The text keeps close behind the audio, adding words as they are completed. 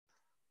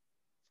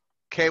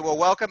Okay, well,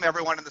 welcome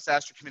everyone in the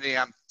SaaStr community.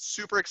 I'm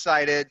super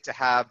excited to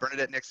have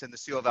Bernadette Nixon, the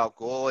CEO of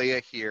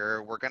Algolia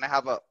here. We're going to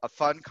have a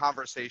fun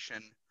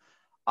conversation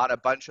on a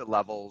bunch of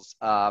levels.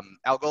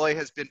 Algolia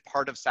has been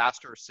part of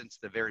SaaStr since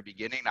the very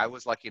beginning. I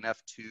was lucky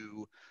enough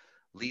to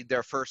lead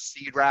their first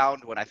seed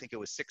round when I think it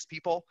was 6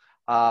 people,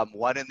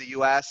 one in the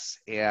US,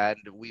 and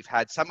we've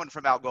had someone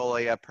from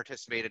Algolia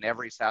participate in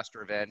every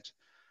SaaStr event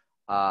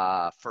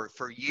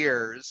for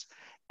years.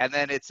 And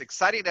then it's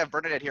exciting to have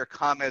Bernadette here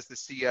come as the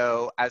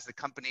CEO as the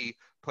company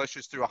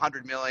pushes through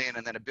 100 million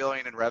and then $1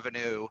 billion in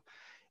revenue.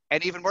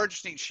 And even more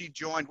interesting, she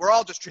joined, we're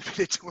all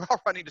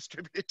running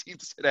distributed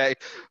teams today,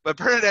 but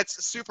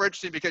Bernadette's super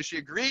interesting because she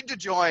agreed to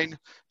join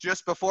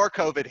just before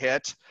COVID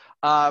hit,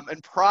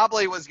 and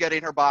probably was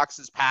getting her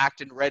boxes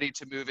packed and ready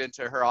to move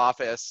into her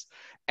office.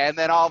 And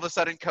then all of a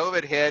sudden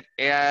COVID hit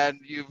and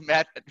you've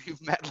met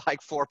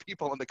like 4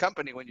 people in the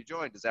company when you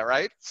joined, is that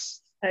right?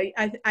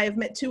 I have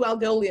met 2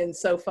 Algolians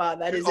so far.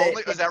 That is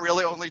only, it. Is that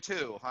really only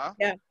 2, huh?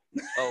 Yeah.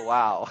 Oh,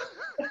 wow.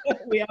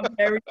 We are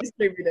very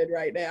distributed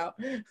right now.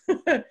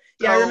 Yeah,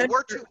 so I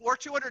remember. We're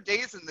 200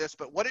 days in this,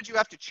 but what did you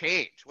have to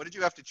change? What did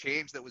you have to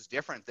change that was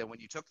different than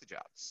when you took the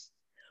job?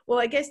 Well,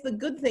 I guess the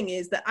good thing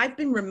is that I've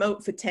been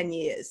remote for 10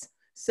 years.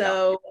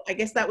 So I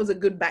guess that was a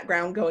good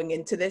background going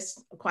into this,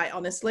 quite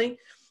honestly.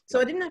 So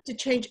I didn't have to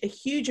change a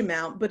huge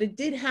amount, but I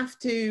did have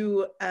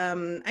to,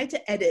 I had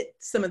to edit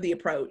some of the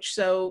approach.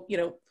 So,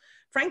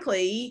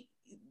 frankly,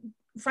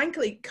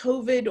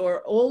 COVID,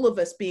 or all of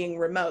us being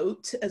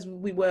remote as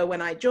we were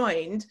when I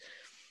joined,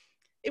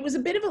 it was a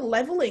bit of a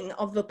leveling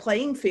of the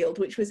playing field,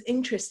 which was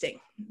interesting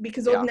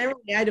because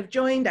ordinarily I'd have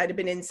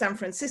been in San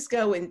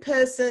Francisco in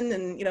person,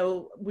 and,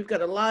 we've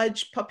got a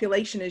large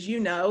population, as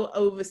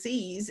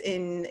overseas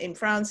in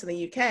France and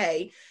the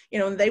UK,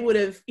 and they would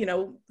have,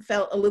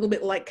 felt a little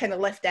bit like kind of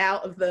left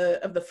out of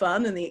the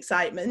fun and the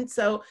excitement.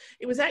 So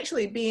it was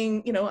actually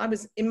being, I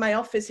was in my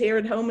office here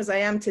at home as I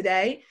am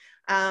today.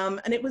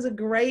 And it was a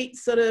great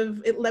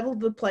it leveled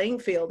the playing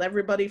field.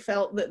 Everybody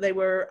felt that they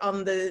were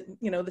on the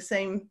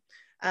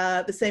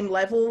same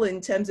level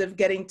in terms of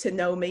getting to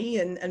know me,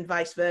 and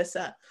vice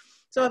versa.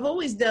 So I've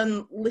always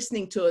done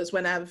listening tours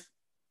when I've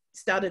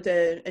started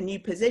a new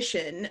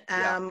position,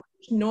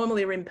 which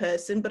normally are in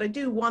person, but I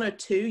do 1 or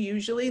 2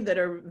 usually that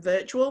are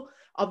virtual.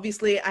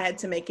 Obviously, I had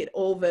to make it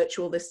all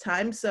virtual this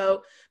time.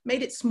 So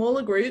made it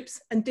smaller groups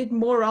and did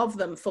more of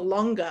them for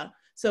longer.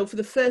 So for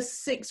the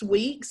first 6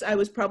 weeks, I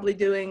was probably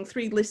doing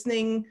 3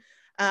 listening,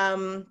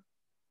 part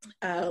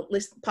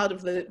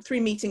of the 3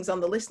 meetings on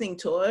the listening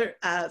tour,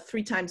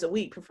 3 times a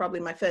week for probably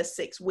my first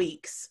 6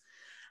 weeks.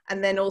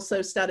 And then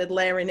also started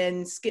layering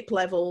in skip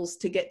levels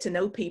to get to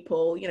know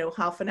people,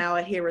 half an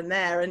hour here and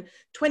there. And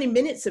 20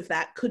 minutes of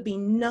that could be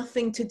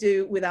nothing to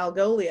do with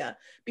Algolia,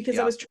 because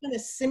I was trying to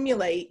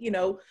simulate,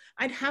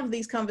 I'd have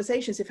these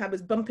conversations if I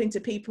was bumping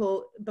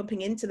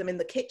into them in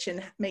the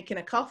kitchen, making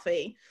a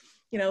coffee.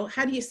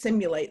 How do you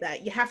simulate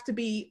that? You have to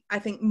be, I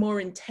think, more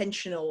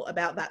intentional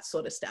about that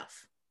sort of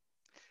stuff.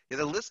 Yeah,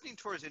 the listening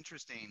tour is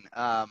interesting.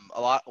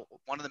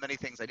 One of the many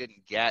things I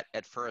didn't get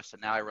at first,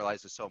 and now I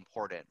realize is so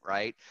important,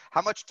 right?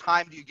 How much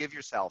time do you give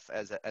yourself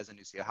as a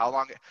new CEO?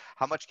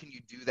 How much can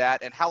you do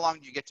that? And how long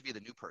do you get to be the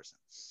new person?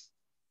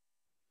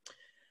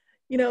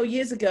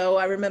 Years ago,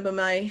 I remember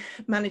my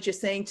manager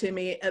saying to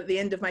me at the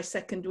end of my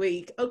 2nd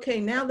week, okay,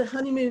 now the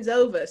honeymoon's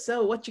over.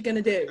 So what you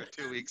going to do?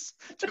 2 weeks,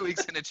 2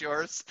 weeks and it's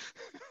yours.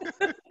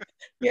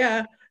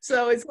 Yeah.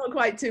 So it's not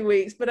quite 2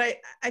 weeks, but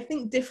I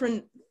think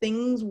different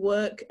things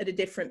work at a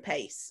different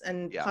pace.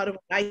 And part of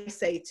what I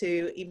say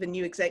to even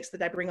new execs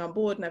that I bring on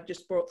board, and I've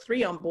just brought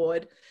 3 on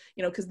board,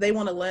 because they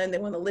want to learn, they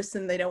want to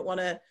listen, they don't want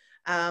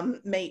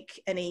to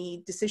make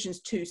any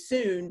decisions too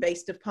soon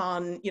based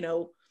upon,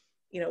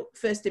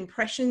 first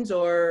impressions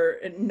or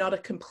not a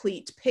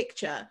complete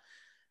picture.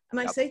 And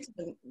I say to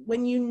them,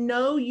 when you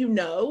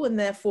know, and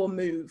therefore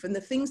move. And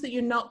the things that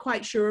you're not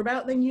quite sure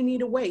about, then you need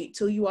to wait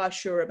till you are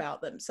sure about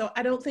them. So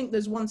I don't think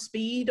there's one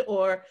speed,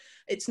 or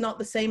it's not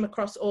the same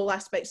across all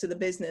aspects of the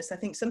business. I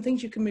think some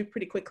things you can move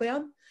pretty quickly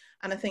on.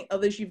 And I think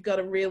others you've got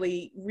to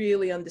really,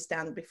 really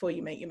understand before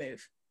you make your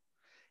move.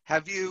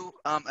 Have you,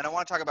 and I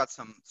want to talk about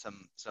some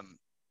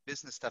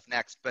business stuff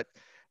next, but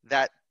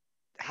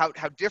how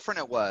different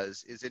it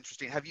was is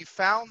interesting. Have you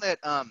found that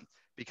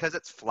because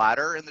it's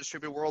flatter in the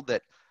distributed world,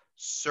 that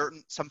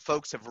some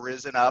folks have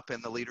risen up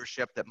in the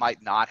leadership that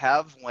might not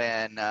have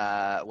when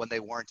they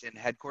weren't in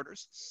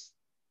headquarters?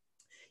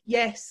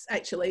 Yes,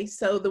 actually.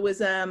 So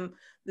there's an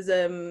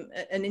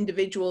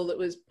individual that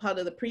was part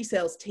of the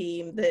pre-sales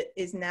team that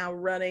is now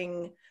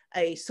running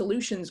a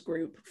solutions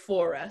group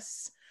for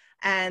us.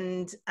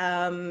 And,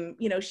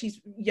 she's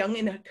young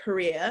in her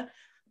career,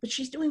 but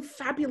she's doing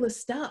fabulous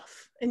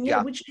stuff. And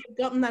would she have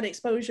gotten that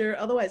exposure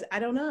otherwise? I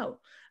don't know.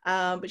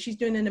 But she's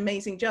doing an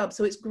amazing job.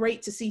 So it's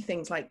great to see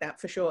things like that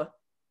for sure.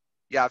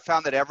 Yeah, I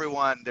found that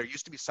there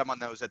used to be someone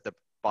that was at the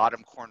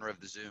bottom corner of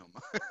the Zoom,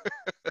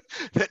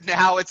 that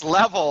now it's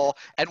level,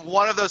 and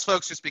one of those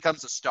folks just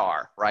becomes a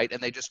star, right?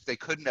 And they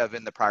couldn't have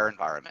in the prior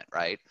environment,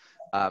 right?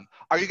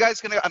 Are you guys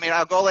going to, I mean,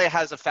 Algolia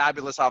has a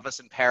fabulous office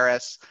in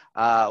Paris,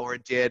 or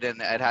it did,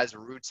 and it has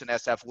roots in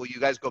SF. Will you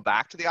guys go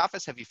back to the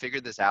office? Have you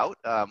figured this out?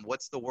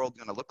 What's the world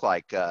going to look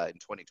like in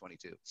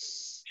 2022?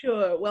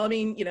 Sure. Well, I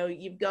mean,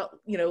 you've got,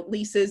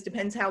 leases,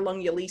 depends how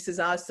long your leases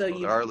are. So Well,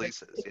 there are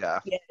leases, yeah.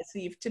 Yeah, so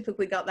you've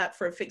typically got that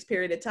for a fixed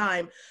period of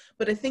time.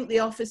 But I think the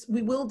office,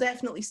 we will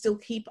definitely still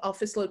keep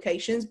office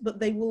locations, but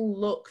they will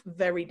look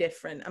very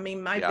different. I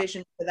mean, my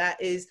vision for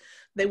that is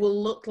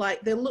they'll look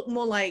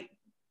more like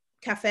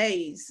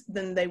cafes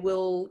than they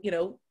will,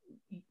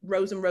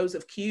 rows and rows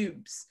of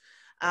cubes.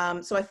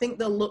 So I think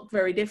they'll look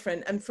very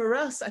different. And for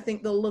us, I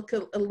think they'll look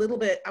a little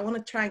bit, I want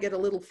to try and get a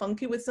little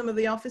funky with some of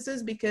the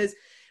offices, because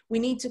we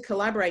need to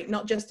collaborate,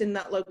 not just in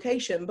that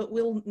location, but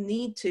we'll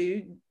need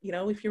to,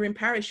 if you're in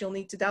Paris, you'll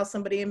need to dial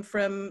somebody in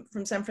from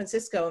San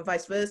Francisco and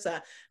vice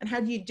versa. And how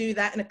do you do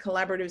that in a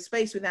collaborative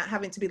space without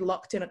having to be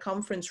locked in a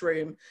conference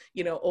room,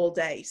 all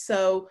day?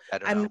 So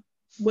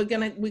we're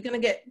gonna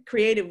get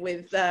creative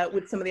with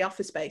some of the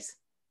office space.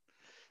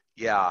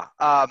 Yeah.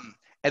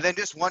 And then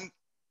just one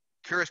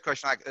curious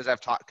question, as I've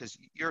talked, because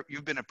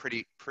you've been a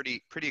pretty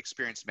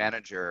experienced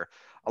manager.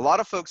 A lot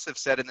of folks have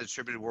said in the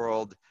distributed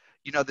world,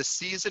 the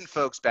seasoned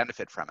folks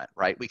benefit from it,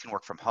 right? We can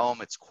work from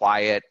home. It's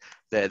quiet.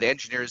 The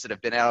engineers that have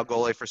been at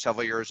Algolia for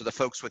several years are the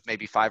folks with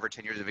maybe 5 or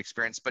 10 years of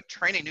experience, but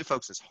training new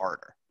folks is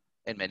harder,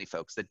 and many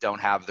folks that don't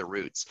have the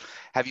roots.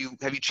 Have you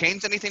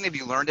changed anything? Have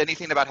you learned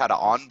anything about how to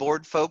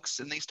onboard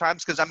folks in these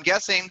times? Because I'm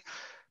guessing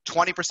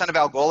 20% of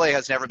Algolia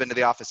has never been to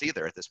the office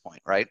either at this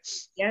point, right?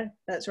 Yeah,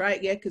 that's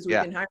right. Yeah, because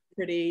we've been hiring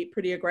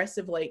pretty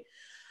aggressively.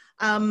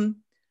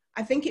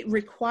 I think it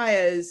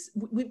requires,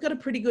 we've got a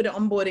pretty good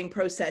onboarding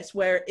process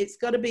where it's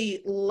got to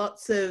be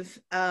lots of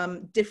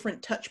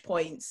different touch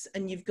points,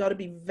 and you've got to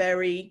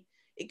be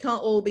it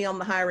can't all be on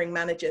the hiring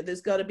manager.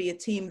 There's got to be a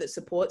team that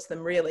supports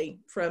them,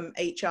 really, from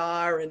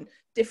HR and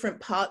different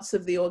parts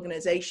of the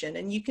organization.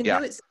 And you can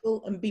do it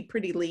still and be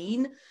pretty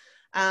lean,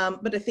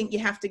 but I think you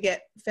have to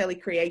get fairly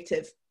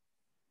creative.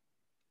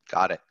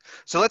 Got it.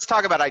 So let's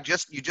talk about,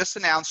 you just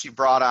announced you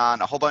brought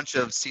on a whole bunch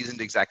of seasoned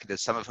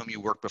executives, some of whom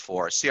you worked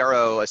before, a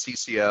CRO, a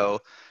CCO,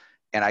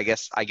 and I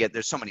get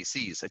there's so many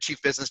C's, a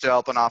Chief Business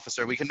Development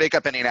Officer. We can make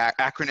up any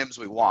acronyms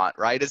we want,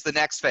 right? Is the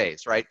next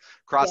phase, right?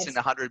 Crossing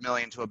 100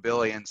 million to $1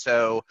 billion.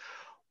 So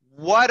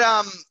what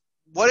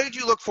did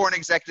you look for in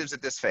executives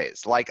at this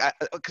phase? Like,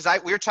 because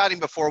we were chatting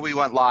before we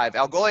went live,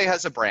 Algolia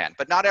has a brand,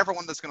 but not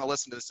everyone that's going to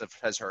listen to this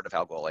has heard of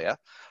Algolia.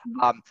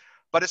 Mm-hmm.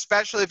 But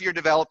especially if you're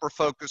developer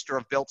focused or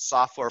have built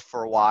software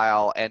for a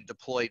while and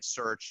deployed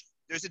search,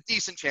 there's a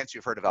decent chance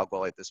you've heard of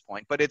Algolia at this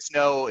point, but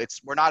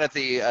we're not at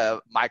the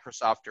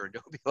Microsoft or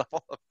Adobe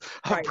level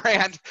of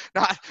brand,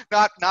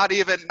 not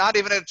even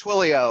a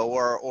Twilio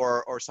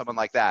or someone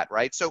like that,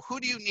 right? So who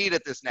do you need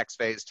at this next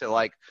phase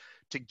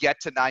to get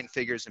to 9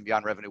 figures and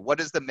beyond revenue? What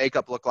does the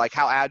makeup look like?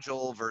 How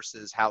agile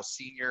versus how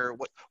senior?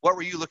 What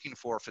were you looking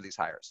for these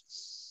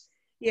hires?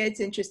 Yeah,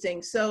 it's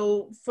interesting.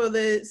 So for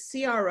the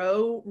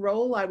CRO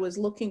role, I was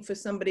looking for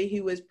somebody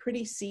who was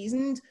pretty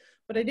seasoned,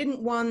 but I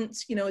didn't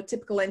want, a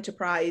typical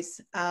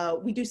enterprise.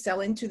 We do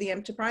sell into the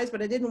enterprise,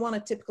 but I didn't want a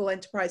typical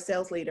enterprise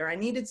sales leader. I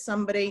needed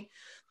somebody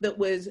that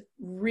was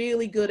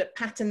really good at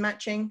pattern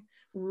matching,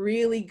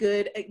 really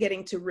good at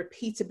getting to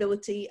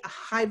repeatability, a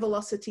high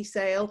velocity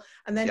sale,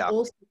 and then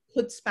also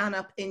could span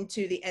up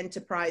into the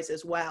enterprise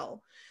as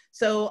well.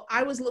 So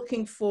I was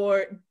looking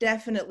for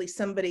definitely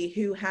somebody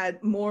who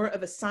had more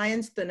of a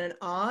science than an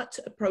art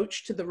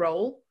approach to the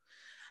role,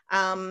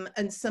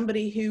 and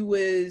somebody who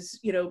was,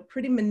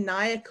 pretty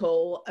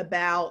maniacal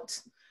about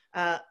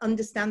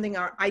understanding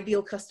our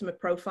ideal customer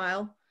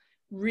profile,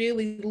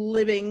 really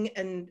living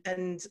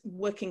and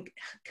working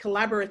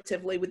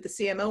collaboratively with the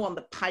CMO on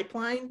the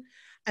pipeline,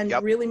 and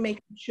really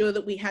making sure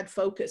that we had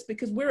focus,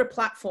 because we're a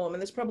platform,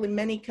 and there's probably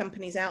many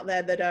companies out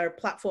there that are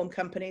platform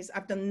companies.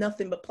 I've done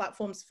nothing but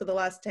platforms for the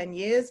last 10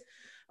 years.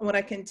 And what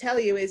I can tell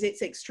you is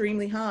it's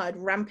extremely hard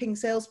ramping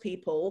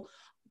salespeople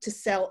to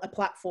sell a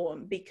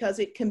platform, because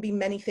it can be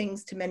many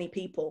things to many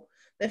people.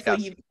 Therefore,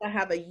 you've got to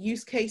have a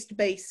use case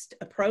based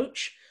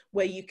approach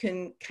where you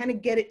can kind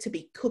of get it to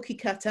be cookie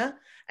cutter,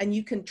 and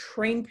you can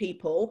train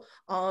people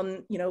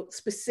on,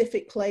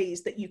 specific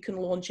plays that you can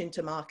launch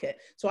into market.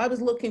 So I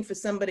was looking for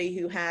somebody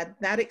who had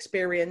that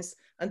experience,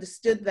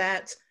 understood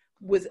that,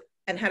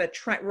 and had a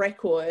track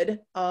record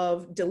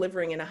of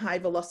delivering in a high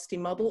velocity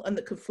model, and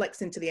that could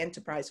flex into the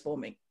enterprise for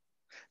me.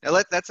 Now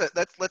let's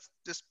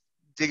just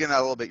dig in that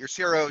a little bit. Your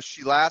CRO,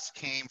 she last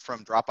came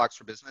from Dropbox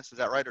for Business, is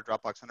that right? Or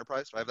Dropbox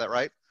Enterprise, do I have that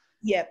right?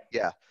 Yep.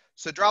 Yeah.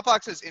 So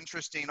Dropbox is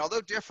interesting,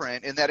 although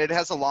different in that it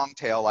has a long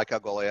tail like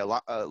Algolia,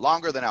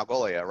 longer than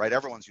Algolia, right?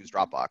 Everyone's used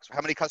Dropbox.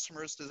 How many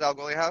customers does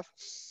Algolia have?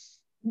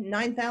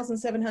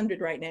 9,700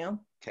 right now.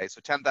 Okay,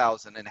 so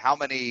 10,000. And how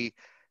many,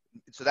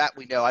 so that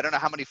we know, I don't know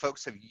how many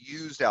folks have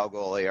used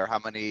Algolia, or how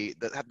many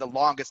have the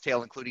longest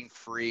tail, including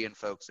free and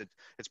folks.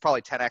 It's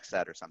probably 10x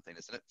that or something,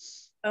 isn't it?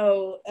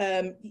 Oh,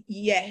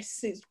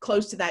 yes, it's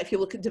close to that. If you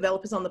look at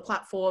developers on the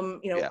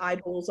platform,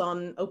 eyeballs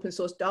on open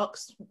source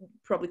docs,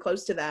 probably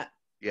close to that.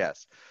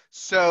 Yes.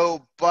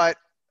 So, but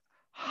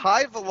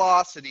high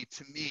velocity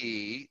to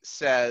me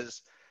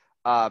says,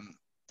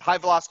 high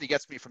velocity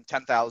gets me from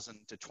 10,000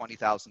 to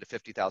 20,000 to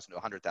 50,000 to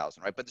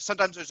 100,000, right? But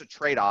sometimes there's a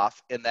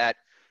trade-off in that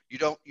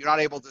you're not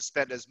able to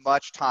spend as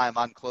much time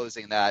on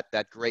closing that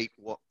great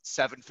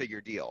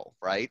seven-figure deal,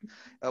 right?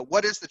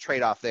 What is the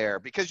trade-off there?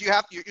 Because your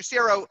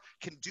CRO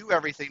can do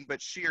everything,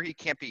 but she or he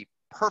can't be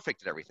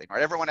perfect at everything,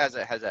 right? Everyone has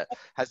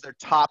their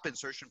top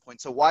insertion point.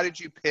 So why did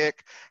you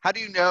pick? How do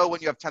you know when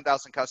you have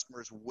 10,000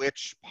 customers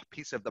which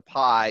piece of the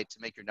pie to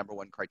make your number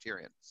one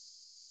criterion?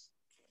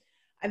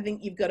 I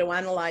think you've got to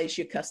analyze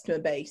your customer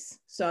base.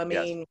 So, I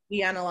Yes. mean,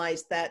 we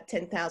analyzed that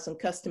 10,000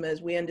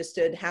 customers. We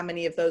understood how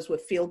many of those were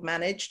field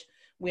managed.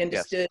 We Yes.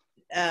 understood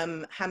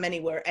how many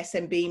were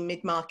SMB,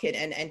 mid-market,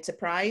 and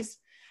enterprise.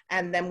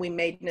 And then we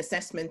made an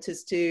assessment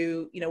as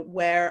to,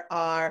 where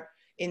are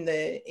in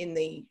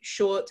the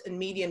short and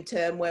medium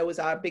term, where was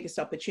our biggest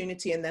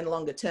opportunity, and then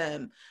longer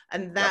term.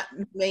 And that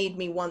made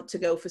me want to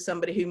go for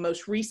somebody who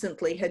most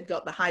recently had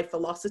got the high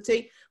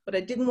velocity, but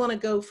I didn't want to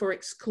go for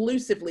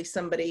exclusively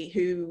somebody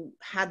who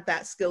had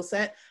that skill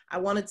set. I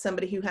wanted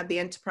somebody who had the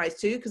enterprise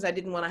too, because I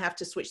didn't want to have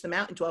to switch them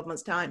out in 12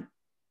 months time.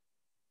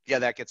 Yeah,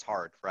 that gets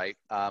hard, right?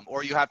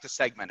 Or you have to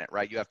segment it,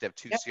 right? You have to have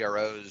two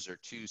CROs or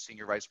two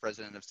senior vice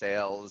president of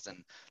sales,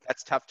 and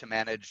that's tough to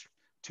manage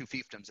two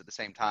fiefdoms at the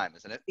same time,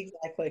 isn't it?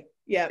 Exactly.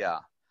 Yeah. Yeah.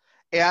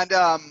 And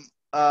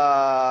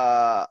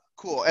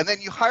cool. And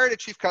then you hired a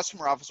chief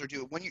customer officer.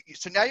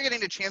 So now you're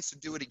getting a chance to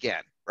do it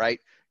again, right?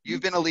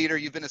 You've been a leader,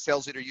 you've been a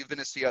sales leader, you've been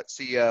a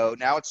CEO.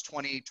 Now it's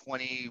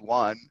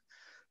 2021.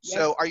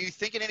 So are you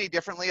thinking any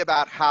differently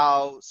about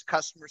how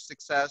customer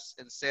success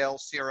and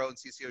sales, CRO and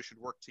CCO should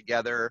work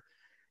together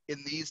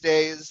in these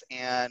days,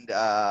 and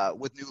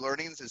with new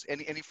learnings? Is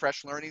any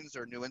fresh learnings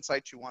or new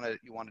insights you want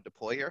to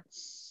deploy here?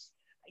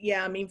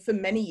 Yeah, I mean, for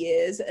many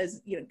years,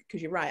 as you know,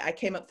 because you're right, I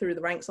came up through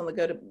the ranks on the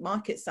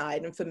go-to-market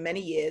side, and for many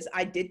years,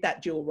 I did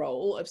that dual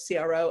role of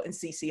CRO and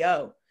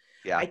CCO.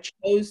 Yeah. I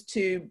chose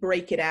to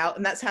break it out,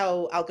 and that's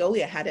how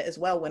Algolia had it as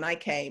well when I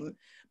came.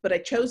 But I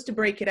chose to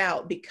break it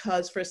out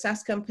because for a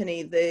SaaS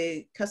company,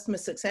 the customer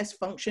success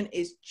function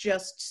is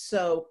just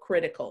so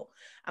critical.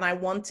 And I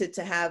wanted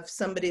to have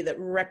somebody that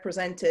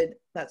represented,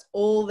 that's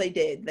all they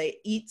did. They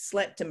eat,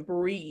 slept, and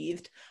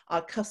breathed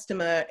our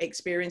customer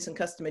experience and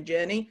customer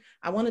journey.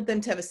 I wanted them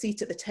to have a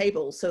seat at the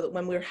table so that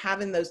when we're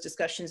having those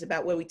discussions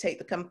about where we take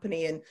the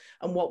company and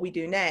what we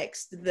do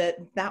next,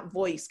 that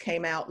voice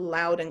came out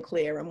loud and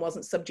clear and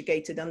wasn't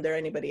subjugated under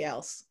anybody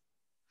else.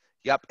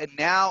 Yep. And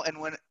now, and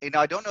when,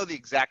 I don't know the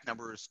exact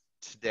numbers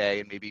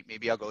today, and maybe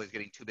Algolia is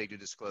getting too big to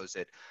disclose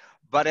it,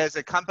 but as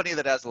a company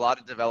that has a lot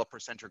of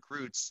developer-centric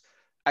roots,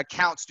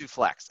 accounts do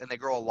flex and they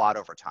grow a lot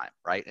over time,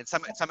 right? And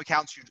some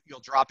accounts you'll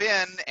drop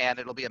in and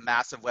it'll be a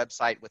massive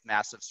website with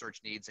massive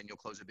search needs and you'll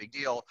close a big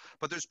deal.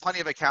 But there's plenty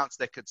of accounts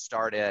that could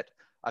start at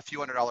a few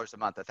 $100s a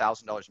month,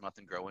 $1,000 a month,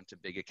 and grow into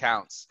big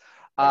accounts.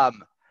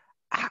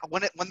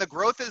 When the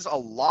growth is a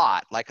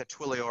lot, like a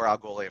Twilio or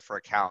Algolia for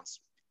accounts,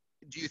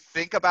 do you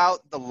think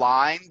about the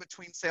line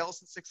between sales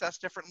and success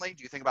differently?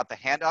 Do you think about the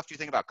handoff? Do you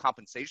think about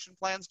compensation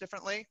plans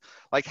differently?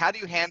 Like, how do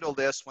you handle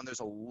this when there's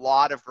a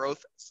lot of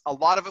growth, a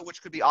lot of it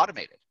which could be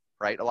automated,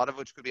 right? A lot of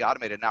which could be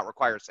automated and not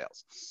require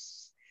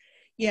sales.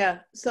 Yeah,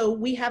 so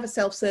we have a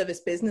self-service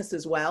business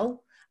as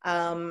well.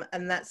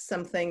 And that's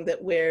something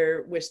that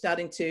we're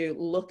starting to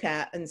look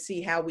at and see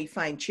how we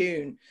fine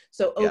tune.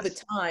 So over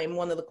time,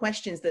 one of the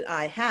questions that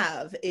I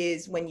have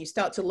is when you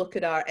start to look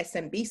at our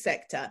SMB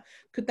sector,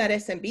 could that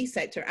SMB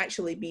sector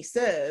actually be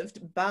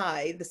served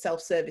by the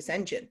self-service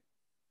engine?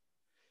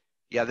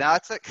 Yeah,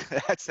 that's an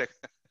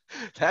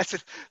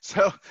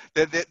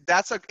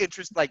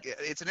interest. Like,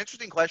 it's an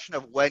interesting question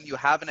of when you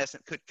have an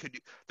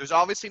there's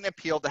obviously an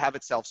appeal to have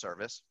it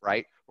self-service,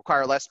 right?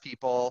 Require less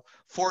people,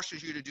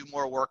 forces you to do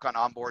more work on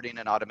onboarding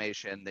and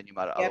automation than you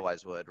might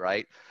otherwise would,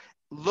 right?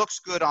 Looks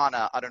good on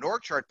an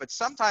org chart, but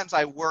sometimes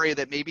I worry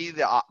that maybe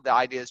the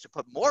idea is to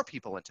put more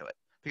people into it,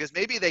 because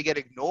maybe they get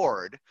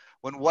ignored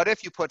when, what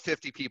if you put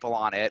 50 people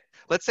on it?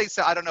 Let's say,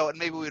 so I don't know, and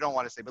maybe we don't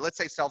want to say, but let's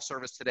say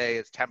self-service today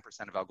is 10%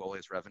 of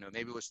Algolia's revenue.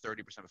 Maybe it was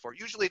 30% before.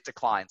 Usually it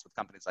declines with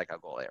companies like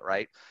Algolia,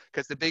 right?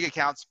 Because the big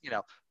accounts,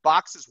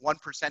 Box is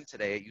 1%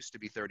 today. It used to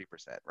be 30%,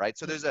 right?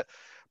 So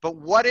but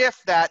what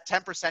if that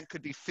 10%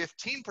 could be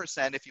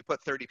 15% if you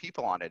put 30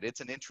 people on it?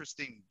 It's an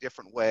interesting,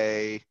 different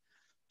way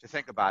to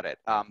think about it.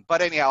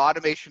 But anyhow,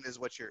 automation is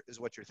what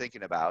you're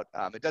thinking about.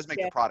 It does make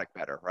the product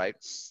better, right?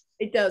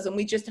 It does, and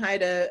we just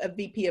hired a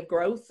VP of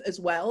growth as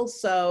well.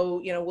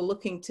 So we're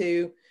looking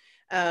to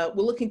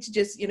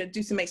just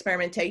do some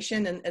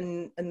experimentation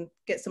and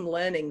get some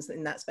learnings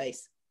in that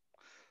space.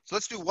 So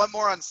let's do one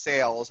more on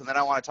sales, and then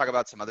I want to talk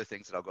about some other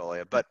things at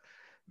Algolia. But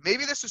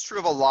maybe this is true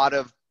of a lot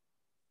of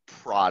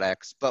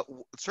products, but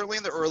certainly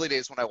in the early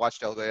days when I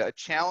watched Algolia, a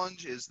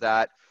challenge is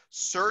that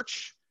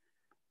search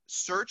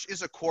search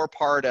is a core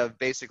part of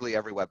basically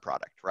every web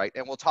product, right?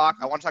 And I want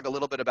to talk a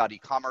little bit about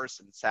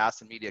e-commerce and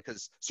SaaS and media,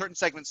 because certain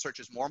segments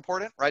search is more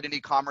important, right? In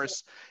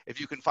e-commerce,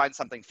 if you can find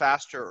something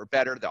faster or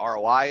better, the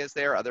ROI is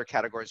there. Other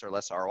categories are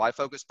less ROI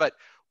focused, but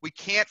we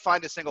can't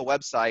find a single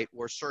website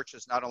where search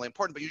is not only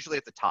important, but usually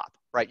at the top,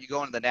 right? You go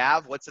into the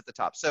nav, what's at the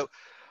top? So,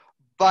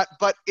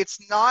 but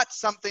it's not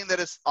something that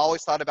is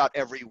always thought about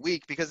every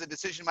week, because the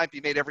decision might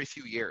be made every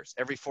few years,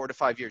 every 4 to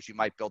 5 years. You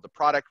might build a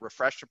product,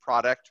 refresh a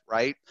product,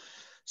 right?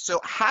 So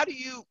how do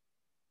you,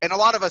 and a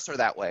lot of us are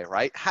that way,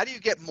 right? How do you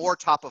get more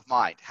top of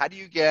mind? How do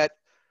you get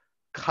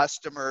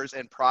customers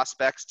and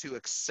prospects to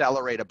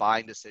accelerate a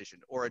buying decision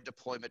or a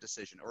deployment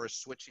decision or a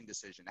switching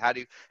decision? Have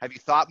you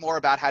thought more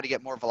about how to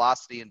get more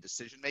velocity in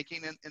decision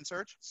making in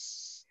search?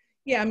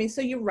 Yeah, I mean,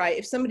 so you're right.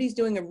 If somebody's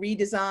doing a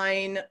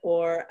redesign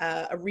or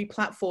a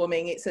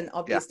replatforming, it's an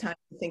obvious time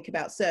to think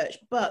about search.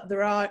 But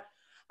there are,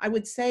 I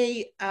would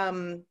say,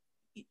 not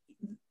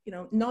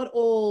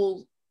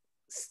all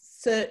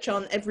search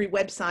on every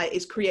website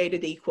is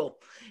created equal.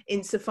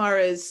 Insofar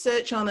as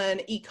search on an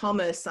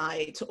e-commerce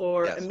site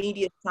or a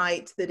media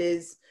site that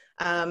is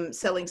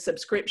selling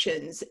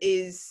subscriptions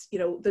is,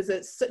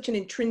 there's such an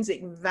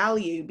intrinsic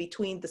value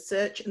between the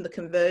search and the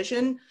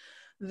conversion,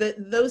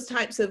 that those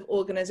types of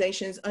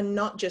organizations are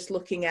not just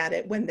looking at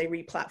it when they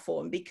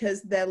replatform,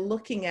 because they're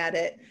looking at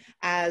it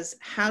as,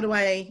 how do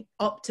I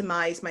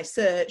optimize my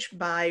search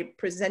by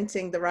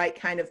presenting the right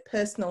kind of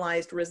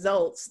personalized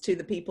results to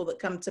the people that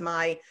come to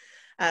my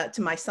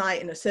site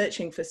and are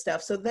searching for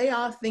stuff. So they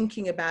are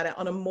thinking about it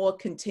on a more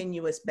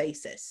continuous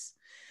basis.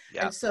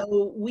 Yeah. And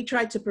so we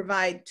try to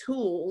provide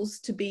tools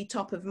to be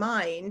top of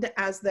mind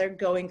as they're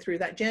going through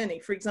that journey.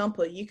 For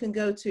example, you can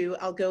go to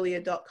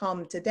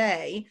algolia.com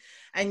today,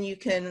 and you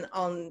can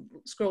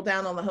scroll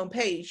down on the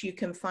homepage, you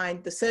can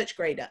find the search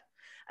grader.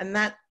 And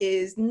that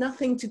is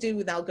nothing to do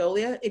with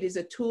Algolia. It is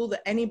a tool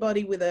that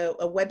anybody with a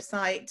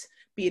website,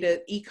 be it an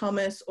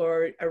e-commerce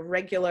or a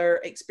regular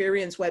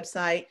experience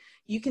website,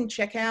 you can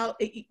check out.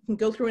 You can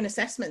go through an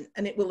assessment,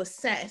 and it will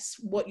assess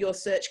what your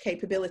search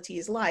capability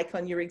is like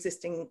on your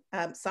existing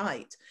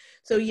site.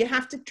 So you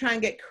have to try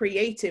and get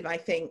creative, I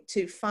think,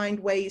 to find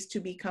ways to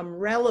become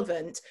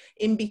relevant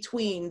in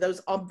between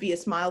those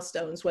obvious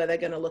milestones where they're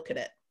going to look at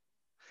it.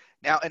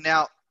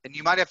 And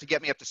you might have to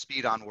get me up to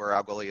speed on where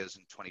Algolia is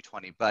in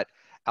 2020, but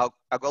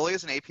Algolia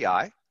is an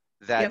API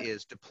that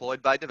is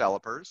deployed by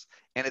developers,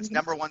 and its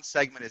number one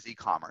segment is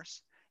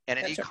e-commerce. And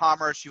in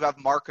e-commerce, you have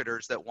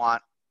marketers that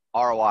want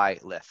ROI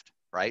lift,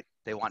 right?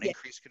 They want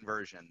increased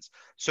conversions.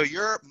 So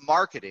you're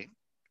marketing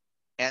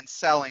and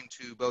selling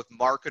to both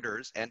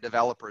marketers and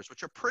developers,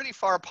 which are pretty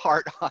far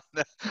apart on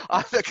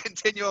the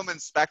continuum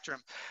and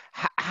spectrum.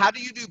 How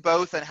do you do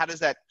both, and how does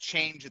that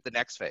change at the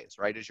next phase,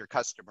 right, as your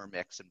customer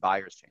mix and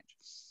buyers change?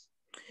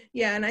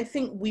 Yeah, and I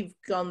think we've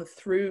gone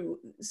through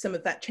some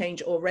of that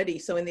change already.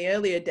 So in the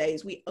earlier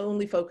days, we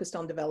only focused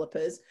on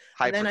developers.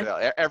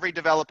 Every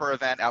developer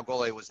event,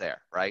 Algolia was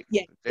there, right?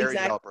 Yeah, very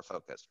developer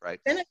focused, right?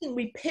 Then I think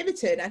we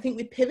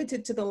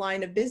pivoted to the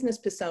line of business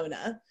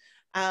persona,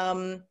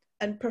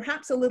 and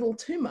perhaps a little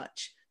too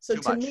much. So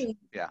to me,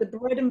 the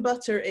bread and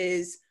butter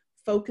is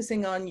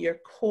focusing on your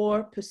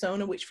core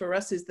persona, which for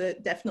us is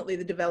definitely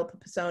the developer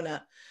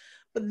persona.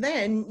 But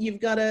then you've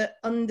got to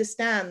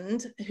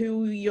understand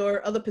who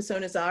your other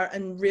personas are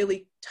and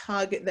really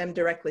target them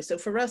directly. So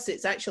for us,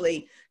 it's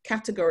actually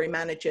category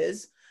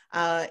managers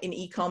in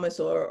e-commerce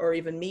or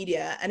even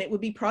media. And it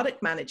would be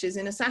product managers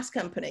in a SaaS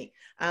company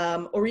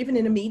or even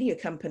in a media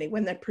company.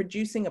 When they're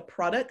producing a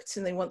product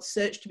and they want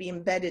search to be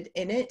embedded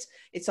in it,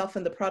 it's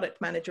often the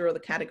product manager or the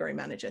category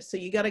manager. So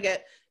you got to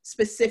get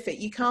specific.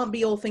 You can't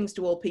be all things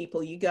to all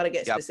people. You got to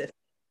get specific.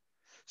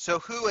 So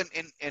who,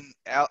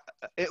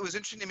 it was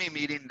interesting to me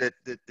meeting the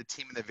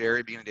team in the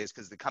very beginning days,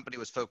 because the company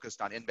was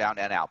focused on inbound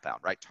and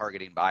outbound, right?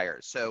 Targeting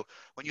buyers. So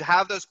when you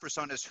have those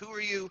personas, who are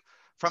you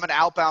from an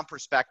outbound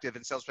perspective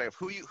and sales perspective?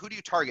 Who do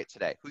you target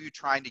today? Who are you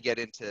trying to get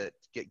into,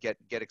 get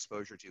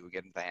exposure to,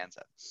 get into the hands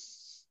of?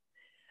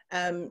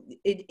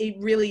 It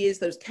really is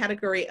those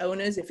category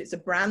owners. If it's a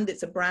brand,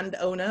 it's a brand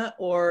owner,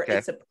 or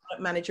it's a product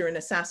manager in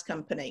a SaaS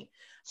company.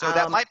 So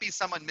that might be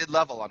someone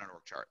mid-level on an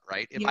org chart,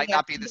 right? It might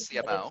not be the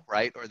CMO,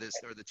 right, or the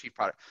chief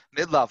product,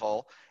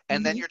 mid-level,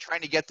 and then you're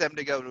trying to get them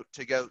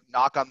to go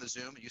knock on the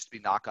Zoom. It used to be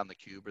knock on the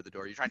cube or the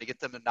door. You're trying to get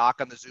them to knock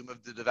on the Zoom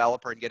of the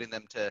developer and getting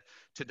them to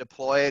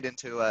deploy it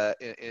into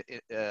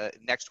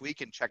next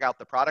week and check out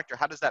the product. Or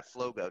how does that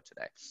flow go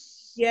today?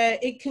 Yeah,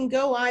 it can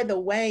go either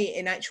way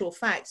in actual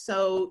fact.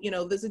 So,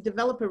 there's a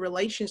developer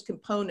relations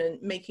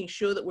component, making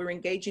sure that we're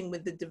engaging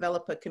with the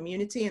developer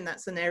community. And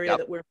that's an area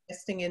that we're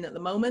investing in at the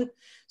moment.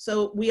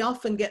 So we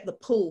often get the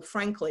pull,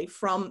 frankly,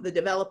 from the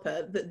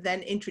developer that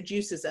then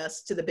introduces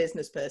us to the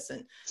business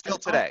person.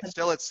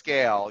 Still at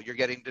scale, you're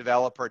getting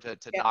developer to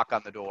knock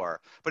on the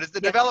door. But if the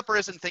developer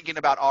isn't thinking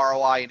about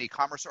ROI in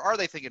e-commerce, or are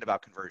they thinking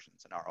about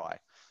conversions and ROI?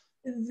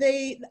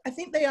 I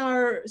think they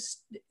are.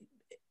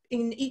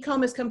 in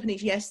e-commerce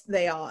companies, yes,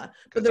 they are.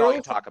 But That's they're all you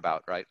also, talk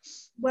about, right?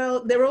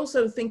 well, they're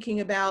also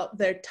thinking about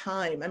their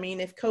time. I mean,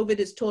 if COVID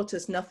has taught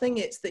us nothing,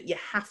 it's that you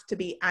have to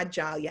be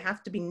agile, you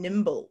have to be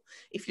nimble.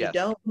 If you Yes.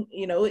 don't,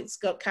 it's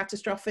got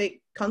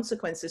catastrophic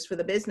consequences for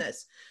the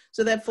business.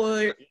 So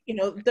therefore,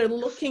 they're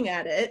looking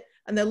at it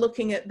and they're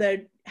looking at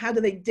how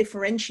do they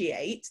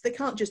differentiate? They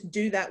can't just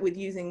do that with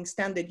using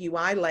standard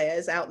UI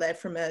layers out there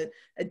from a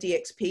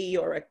DXP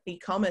or an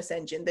e-commerce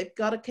engine. They've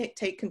got to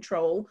take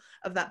control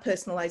of that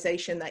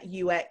personalization, that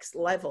UX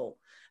level.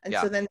 And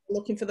Yeah. so then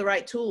looking for the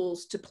right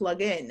tools to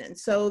plug in. And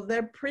so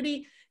they're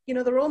pretty,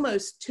 they're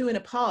almost two in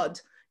a pod,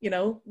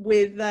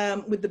 with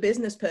the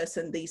business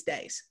person these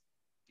days.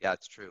 Yeah,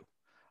 it's true.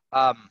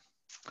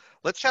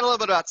 Let's chat a little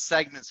bit about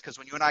segments, because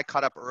when you and I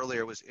caught up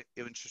earlier, it was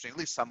interesting, at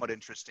least somewhat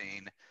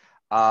interesting.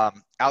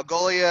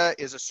 Algolia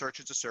is a search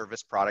as a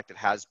service product.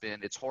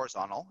 It's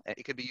horizontal.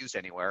 It can be used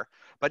anywhere.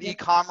 But Yeah.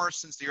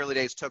 e-commerce since the early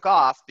days took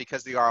off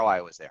because the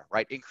ROI was there,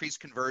 right? Increased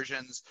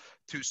conversions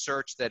through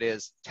search that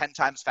is 10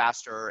 times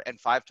faster and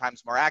 5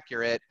 times more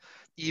accurate.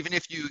 Even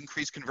if you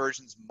increase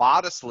conversions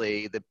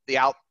modestly, the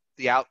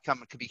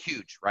outcome could be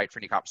huge, right, for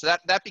an e-commerce. So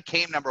that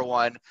became number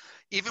one,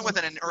 even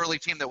within an early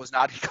team that was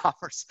not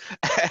e-commerce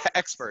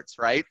experts,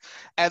 right?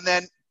 And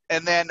then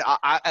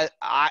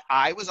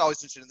I was always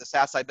interested in the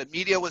SaaS side, but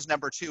media was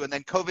number two, and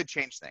then COVID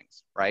changed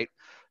things, right?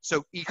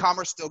 So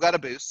e-commerce still got a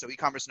boost, so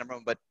e-commerce number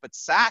one, but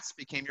SaaS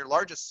became your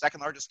second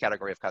largest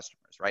category of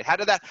customers, right?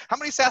 How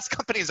many SaaS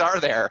companies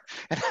are there,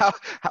 and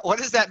what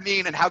does that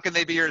mean, and how can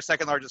they be your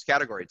second largest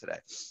category today?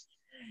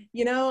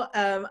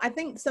 I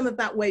think some of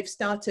that wave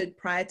started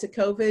prior to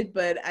COVID,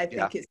 but I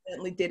think Yeah. it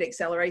certainly did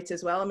accelerate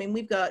as well. I mean,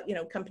 we've got,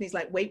 companies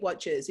like Weight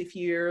Watchers. If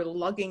you're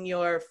logging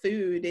your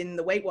food in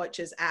the Weight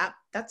Watchers app,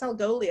 that's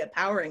Algolia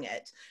powering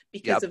it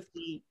because of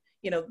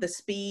the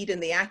speed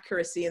and the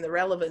accuracy and the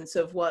relevance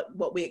of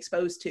what we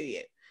expose to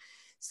you.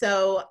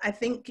 So I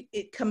think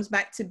it comes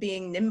back to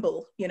being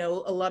nimble. A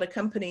lot of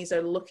companies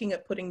are looking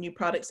at putting new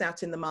products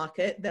out in the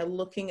market. They're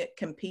looking at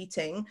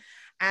competing,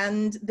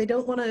 and they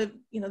don't want to,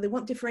 they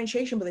want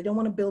differentiation, but they don't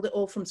want to build it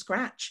all from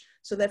scratch.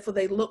 So therefore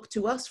they look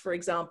to us, for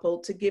example,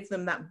 to give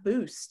them that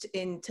boost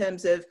in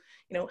terms of,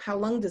 how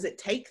long does it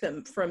take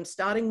them from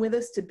starting with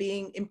us to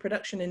being in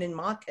production and in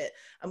market?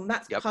 And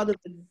that's part of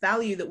the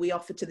value that we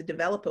offer to the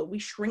developer. We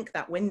shrink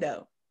that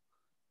window.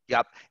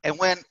 Yep.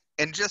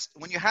 And just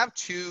when you have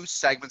two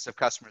segments of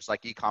customers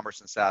like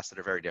e-commerce and SaaS that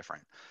are very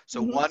different.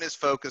 So one is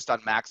focused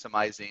on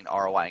maximizing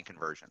ROI and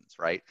conversions,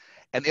 right?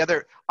 And the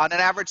other, on an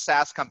average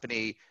SaaS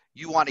company,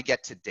 you want to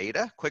get to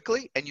data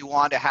quickly, and you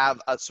want to have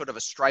a sort of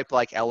a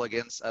Stripe-like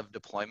elegance of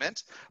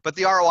deployment, but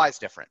the ROI is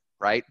different,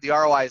 right? The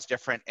ROI is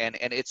different, and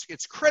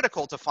it's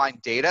critical to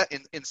find data.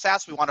 In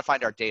SaaS, we want to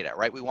find our data,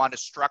 right? We want to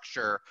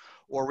structure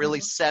or really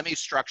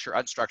semi-structure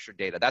unstructured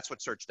data. That's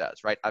what search does,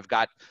 right? I've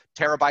got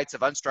terabytes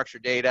of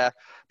unstructured data,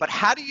 but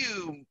how do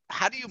you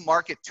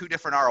market two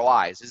different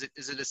ROIs? Is it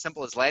as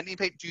simple as landing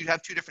page? Do you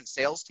have two different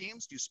sales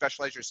teams? Do you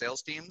specialize your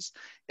sales teams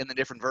in the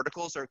different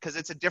verticals, or because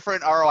it's a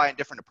different ROI and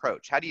different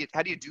approach? How do you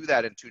do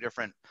that in two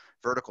different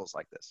verticals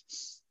like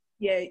this?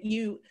 Yeah,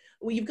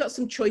 you've got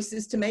some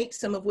choices to make,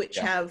 some of which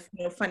have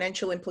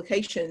financial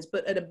implications,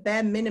 but at a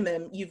bare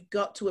minimum, you've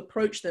got to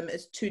approach them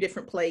as two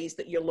different plays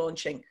that you're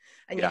launching,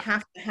 and you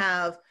have to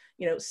have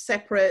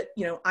separate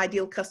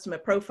ideal customer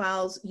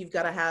profiles. You've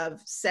got to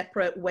have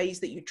separate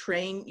ways that you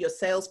train your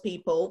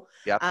salespeople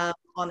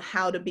on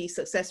how to be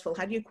successful.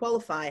 How do you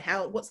qualify?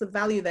 What's the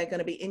value they're going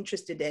to be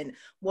interested in?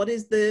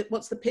 What's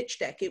the pitch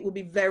deck? It will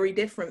be very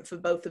different for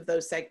both of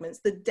those segments.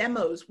 The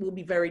demos will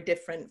be very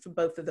different for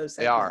both of those segments.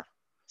 They are.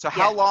 So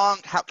how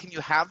can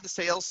you have the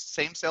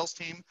same sales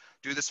team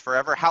do this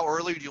forever? How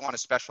early do you want to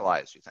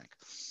specialize, you think?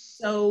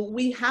 So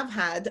we have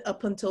had,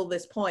 up until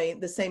this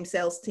point, the same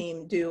sales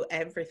team do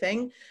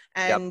everything.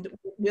 And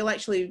we'll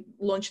actually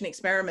launch an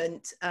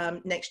experiment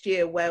next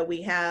year where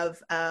we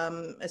have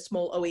a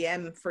small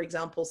OEM, for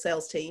example,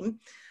 sales team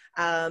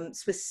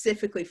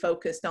specifically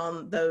focused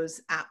on those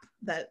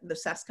the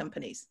SaaS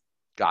companies.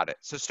 Got it.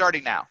 So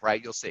starting now,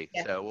 right? You'll see.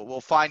 Yeah. So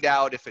we'll find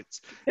out if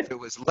it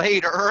was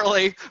late or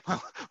early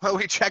when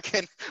we check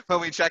in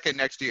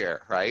next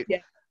year, right?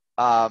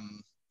 Yeah.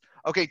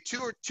 Okay.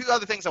 Two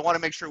other things I want to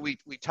make sure we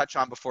touch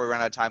on before we run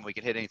out of time. We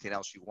can hit anything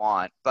else you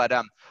want, but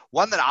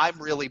one that I'm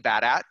really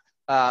bad at,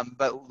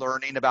 but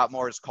learning about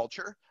more is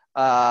culture,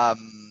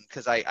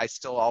 because I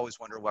still always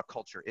wonder what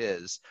culture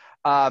is.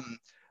 But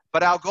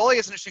Algolia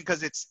is interesting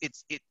because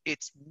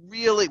it's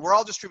really, we're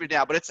all distributed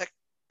now, but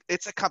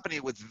it's a company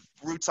with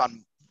roots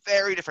on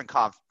very different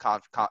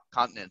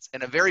continents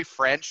and a very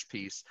French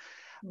piece.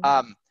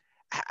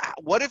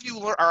 What have you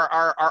learned?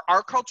 Are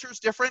our cultures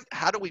different?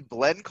 How do we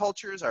blend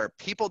cultures? Are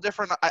people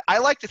different? I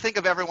like to think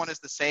of everyone as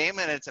the same,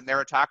 and it's a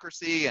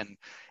meritocracy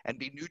and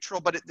be neutral,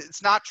 but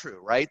it's not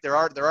true, right? There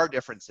are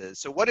differences.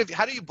 So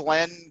how do you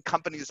blend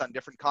companies on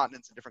different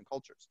continents and different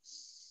cultures?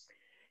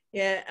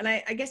 Yeah, and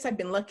I guess I've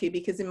been lucky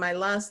because in my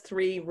last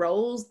 3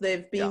 roles,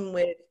 they've been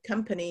with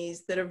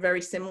companies that are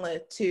very similar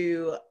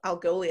to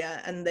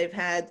Algolia, and they've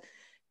had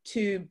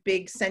two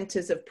big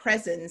centers of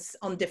presence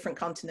on different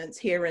continents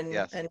here in,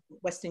 Yes. in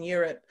Western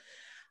Europe.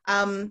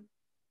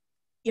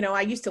 You know,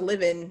 I used to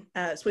live in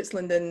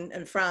Switzerland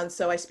and France,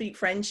 so I speak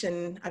French,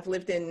 and I've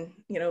lived in,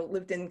 you know,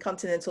 lived in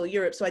continental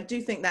Europe. So I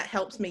do think that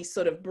helps me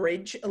sort of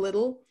bridge a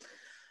little.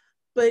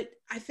 But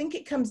I think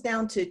it comes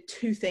down to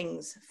two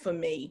things for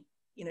me.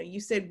 You know, you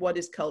said, what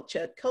is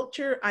culture?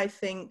 Culture, I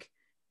think,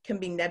 can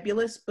be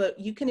nebulous, but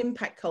you can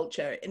impact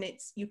culture, and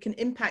you can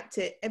impact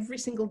it every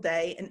single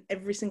day, and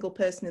every single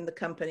person in the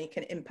company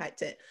can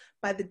impact it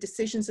by the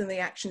decisions and the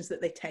actions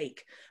that they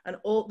take. And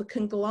all the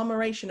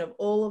conglomeration of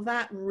all of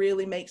that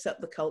really makes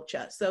up the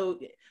culture. So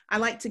I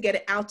like to get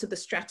it out of the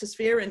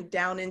stratosphere and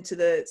down into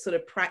the sort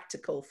of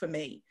practical for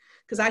me,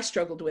 because I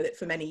struggled with it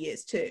for many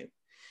years too.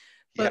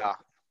 But Yeah.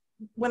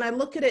 when I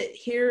look at it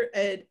here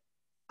at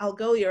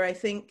Algolia, I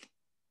think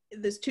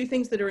there's two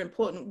things that are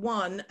important.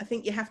 One, I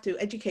think you have to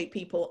educate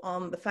people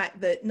on the fact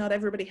that not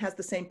everybody has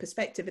the same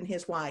perspective, and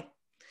here's why.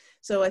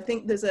 So I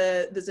think there's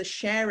a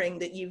sharing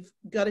that you've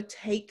got to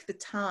take the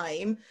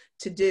time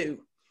to do,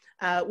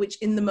 which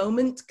in the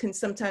moment can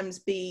sometimes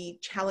be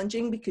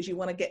challenging because you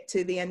want to get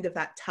to the end of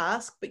that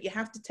task, but you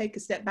have to take a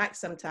step back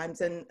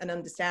sometimes and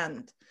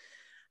understand.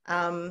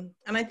 And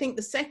I think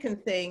the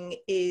second thing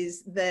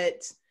is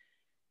that,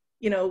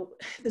 you know,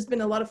 there's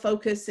been a lot of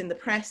focus in the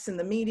press and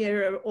the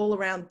media all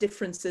around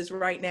differences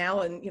right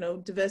now. And, you know,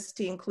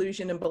 diversity,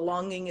 inclusion, and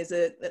belonging is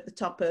at the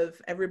top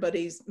of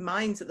everybody's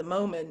minds at the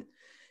moment.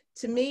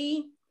 To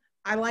me,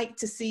 I like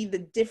to see the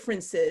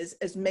differences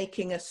as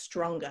making us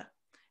stronger.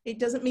 It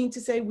doesn't mean to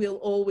say we'll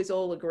always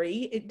all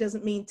agree. It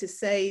doesn't mean to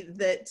say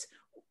that,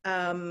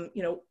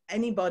 you know,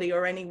 anybody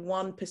or any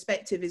one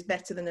perspective is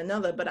better than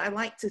another. But I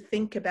like to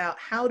think about,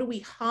 how do we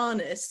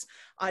harness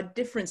our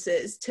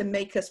differences to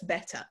make us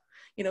better?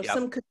 You know,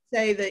 some could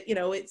say that, you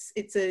know, it's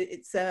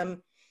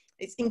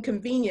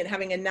inconvenient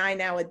having a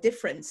 9-hour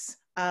difference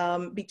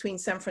between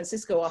San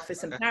Francisco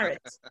office and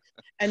Paris,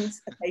 and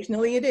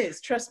occasionally it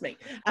is, trust me.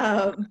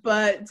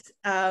 But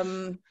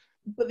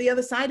the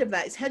other side of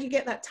that is, how do you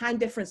get that time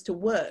difference to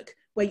work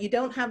where you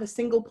don't have a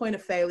single point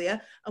of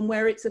failure, and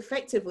where it's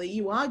effectively,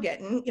 you are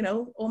getting, you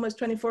know, almost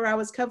 24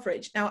 hours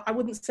coverage. Now, I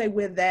wouldn't say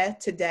we're there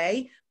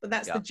today, but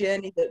that's the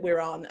journey that we're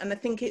on. And I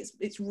think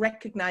it's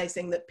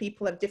recognizing that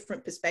people have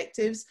different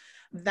perspectives.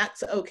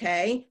 That's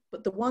okay,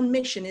 but the one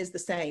mission is the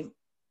same.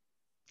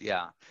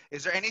 Yeah.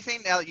 Is there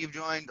anything now that you've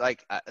joined,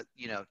 like,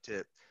 you know,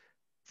 to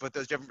put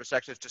those different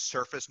perspectives, to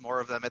surface more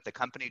of them at the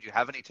company? Do you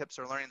have any tips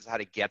or learnings how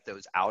to get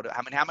those out?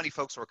 How many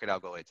folks work at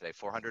Algolia today?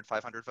 400,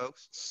 500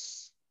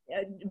 folks?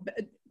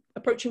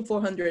 Approaching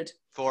 400.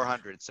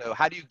 400. So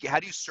how do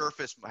you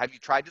surface? Have you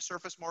tried to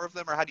surface more of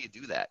them, or how do you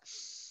do that?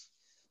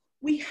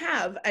 We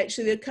have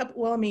actually a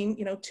couple. Well, I mean,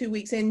 you know, 2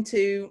 weeks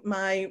into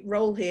my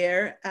role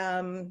here,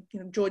 you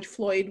know, George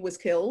Floyd was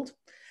killed,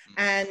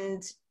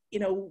 and you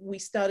know, we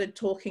started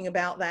talking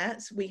about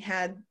that. We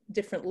had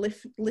different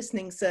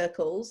listening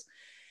circles.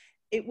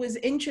 It was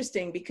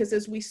interesting because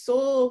as we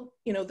saw,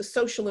 you know, the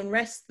social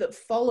unrest that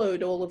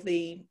followed all of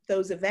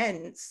those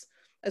events,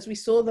 as we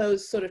saw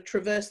those sort of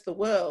traverse the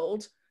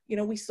world, you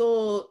know, we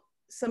saw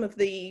some of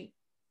the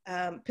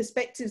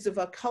perspectives of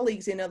our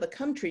colleagues in other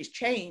countries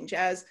change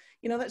as,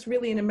 you know, that's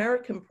really an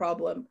American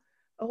problem.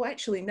 Oh,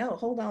 actually, no,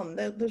 hold on.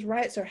 Those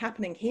riots are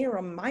happening here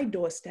on my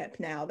doorstep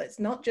now. That's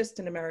not just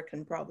an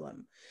American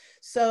problem.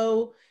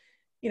 So,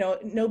 you know,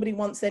 nobody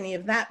wants any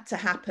of that to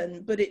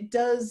happen, but it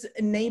does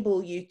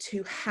enable you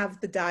to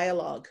have the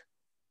dialogue.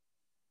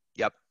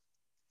 Yep.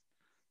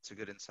 It's a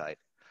good insight.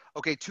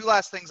 Okay, two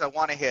last things I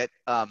want to hit.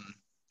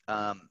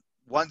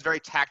 One's very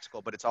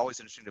tactical, but it's always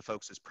interesting to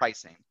folks, is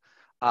pricing.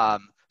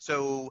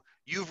 So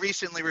you've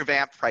recently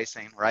revamped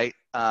pricing, right?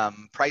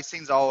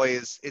 Pricing's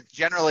always, it's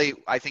generally,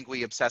 I think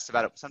we obsess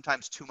about it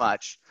sometimes too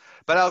much,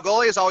 but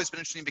Algolia has always been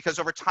interesting because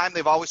over time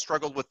they've always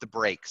struggled with the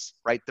breaks,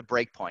 right? The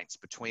break points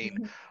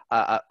between,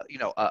 you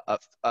know, a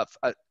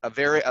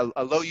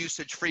low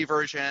usage free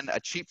version, a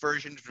cheap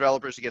version for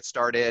developers to get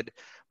started,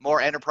 more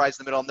enterprise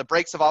in the middle. And the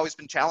breaks have always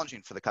been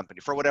challenging for the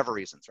company for whatever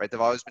reasons, right?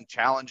 They've always been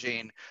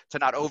challenging to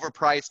not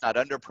overprice, not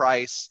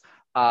underprice.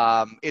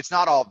 It's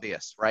not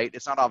obvious, right?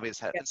 It's not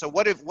obvious. And so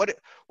what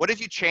have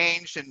you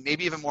changed? And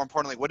maybe even more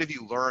importantly, what have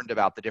you learned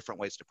about the different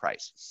ways to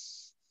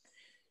price?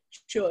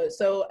 Sure.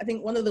 So I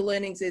think one of the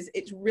learnings is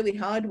it's really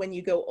hard when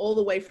you go all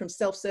the way from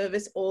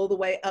self-service all the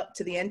way up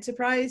to the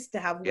enterprise to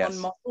have one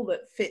model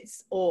that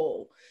fits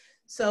all.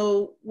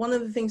 So one of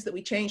the things that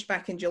we changed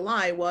back in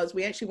July was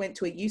we actually went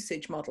to a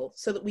usage model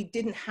so that we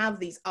didn't have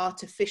these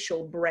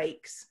artificial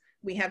breaks.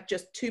 We have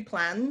just 2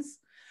 plans,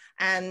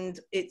 and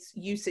it's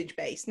usage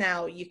based.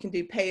 Now you can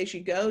do pay as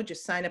you go,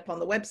 just sign up on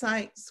the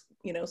website,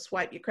 you know,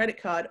 swipe your credit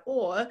card,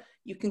 or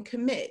you can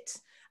commit.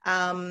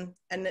 And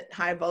at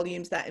higher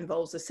volumes, that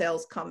involves a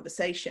sales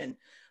conversation.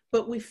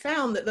 But we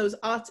found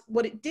that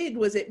what it did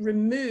was it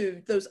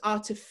removed those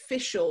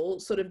artificial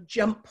sort of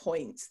jump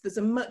points. There's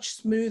a much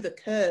smoother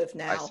curve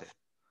now,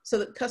 so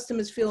that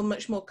customers feel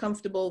much more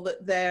comfortable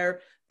that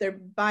they're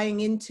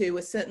buying into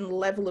a certain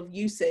level of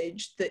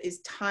usage that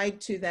is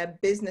tied to their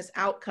business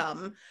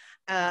outcome.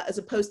 as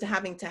opposed to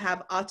having to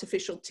have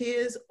artificial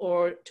tiers,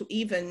 or to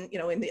even, you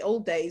know, in the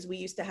old days, we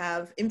used to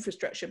have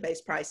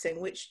infrastructure-based pricing,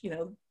 which, you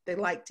know, they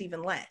liked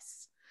even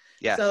less.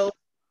 Yes. So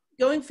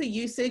going for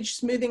usage,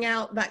 smoothing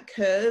out that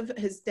curve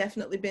has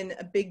definitely been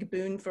a big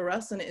boon for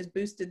us, and it has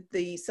boosted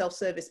the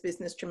self-service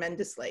business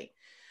tremendously.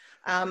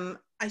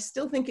 I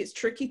still think it's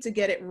tricky to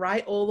get it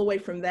right all the way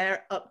from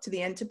there up to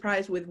the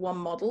enterprise with one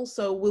model.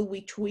 So will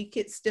we tweak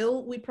it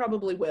still? We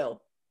probably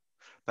will.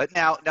 But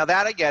now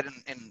that again,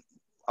 and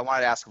I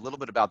wanted to ask a little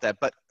bit about that,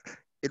 but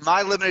in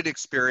my limited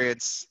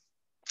experience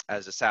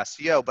as a SaaS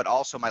CEO, but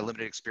also my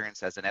limited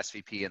experience as an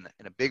SVP in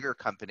a bigger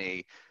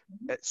company,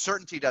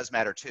 certainty does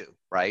matter too,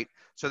 right?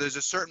 So there's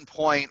a certain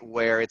point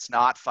where it's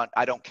not fun.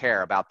 I don't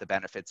care about the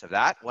benefits of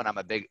that when I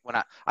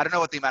don't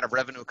know what the amount of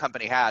revenue a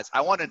company has.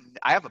 I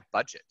have a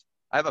budget.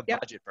 I have a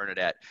budget,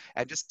 Bernadette,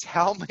 and just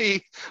tell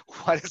me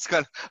what it's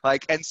going to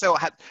like. And so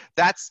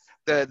that's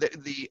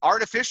the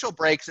artificial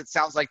breaks. It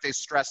sounds like they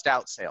stressed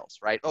out sales,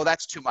 right? Oh,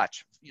 that's too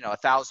much. You know,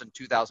 1,000,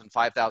 2,000,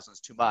 5,000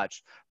 is too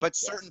much, but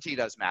certainty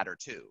does matter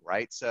too,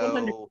 right? So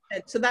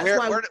 100%. So that's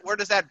where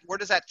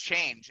does that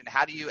change, and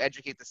how do you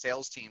educate the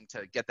sales team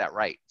to get that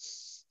right?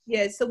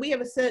 Yeah, so we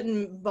have a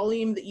certain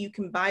volume that you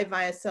can buy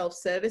via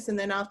self-service, and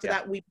then after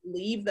that, we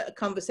believe that a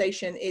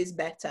conversation is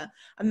better.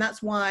 And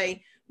that's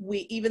why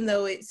even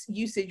though it's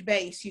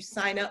usage-based, you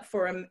sign up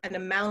for an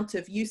amount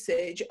of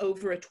usage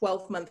over a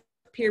 12-month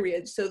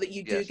period so that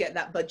you do get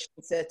that budget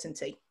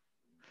certainty.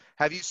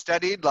 Have you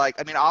studied, like,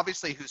 I mean,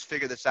 obviously who's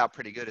figured this out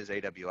pretty good is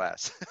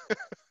AWS.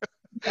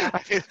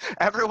 I mean,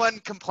 everyone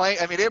complained.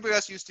 I mean,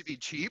 AWS used to be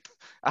cheap.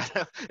 I don't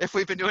know, if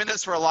we've been doing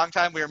this for a long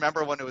time, we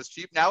remember when it was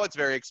cheap. Now it's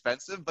very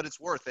expensive, but it's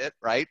worth it,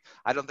 right?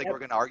 I don't think we're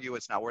going to argue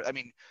it's not worth it. I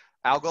mean,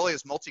 Algolia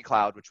is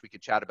multi-cloud, which we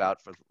could chat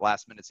about for the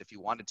last minutes if you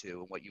wanted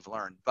to and what you've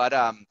learned.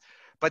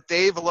 But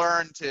they've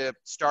learned to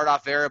start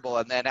off variable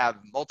and then have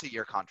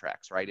multi-year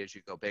contracts, right, as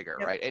you go bigger,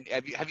 right? And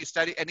have you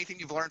studied anything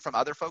you've learned from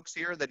other folks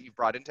here that you've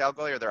brought into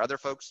Algolia? Are there other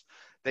folks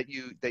that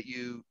you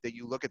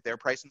look at their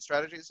pricing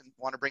strategies and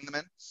want to bring them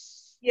in?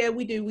 Yeah,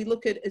 we do. We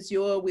look at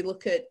Azure, we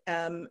look at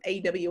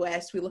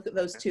AWS, we look at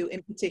those two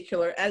in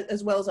particular,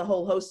 as well as a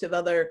whole host of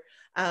other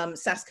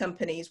SaaS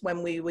companies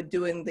when we were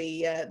doing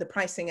the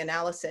pricing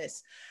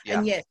analysis.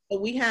 And yes,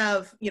 we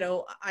have, you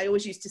know, I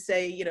always used to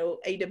say, you know,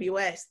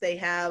 AWS, they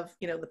have,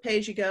 you know, the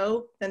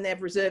pay-as-you-go, then they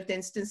have reserved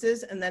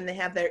instances, and then they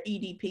have their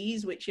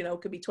EDPs, which, you know,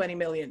 could be 20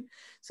 million.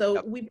 So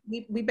we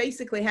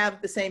basically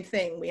have the same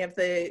thing. We have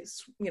the,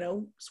 you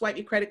know, swipe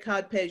your credit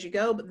card,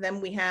 pay-as-you-go, but then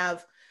we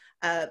have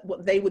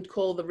what they would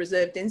call the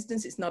reserved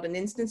instance. It's not an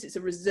instance, it's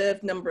a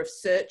reserved number of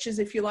searches,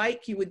 if you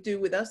like, you would do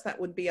with us. That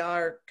would be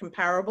our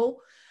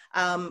comparable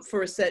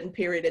for a certain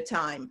period of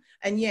time.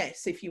 And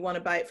yes, if you want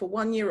to buy it for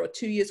 1 year or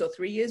 2 years or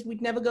 3 years,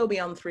 we'd never go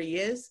beyond 3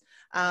 years,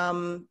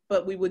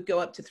 but we would go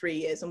up to 3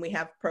 years, and we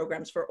have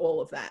programs for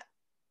all of that.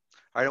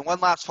 All right, and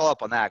one last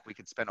follow-up on that. We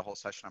could spend a whole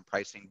session on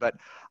pricing, but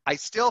I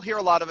still hear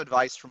a lot of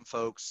advice from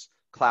folks,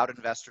 cloud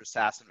investors,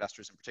 SaaS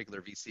investors, in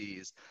particular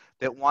VCs,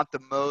 that want the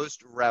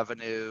most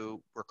revenue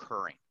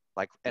recurring,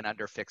 like, and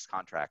under fixed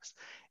contracts.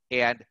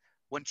 And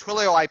when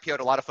Twilio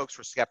IPO'd, a lot of folks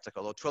were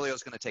skeptical. Oh,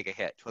 Twilio's going to take a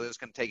hit. Twilio's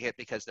going to take a hit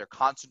because they're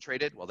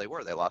concentrated. Well, they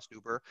lost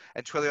Uber.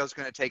 And Twilio's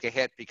going to take a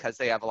hit because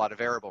they have a lot of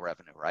variable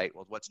revenue, right?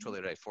 Well, what's Twilio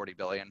today? 40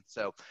 billion.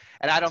 So,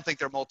 and I don't think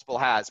their multiple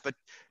has, but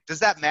does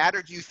that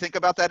matter? Do you think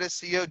about that as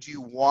CEO? Do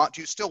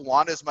you still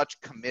want as much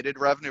committed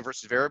revenue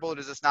versus variable? Or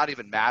does this not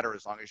even matter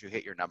as long as you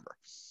hit your number?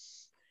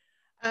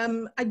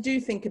 I do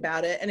think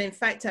about it, and in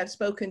fact, I've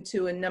spoken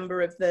to a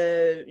number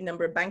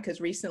of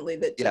bankers recently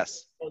that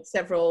took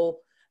several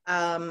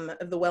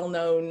of the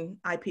well-known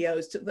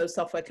IPOs, took those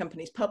software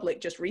companies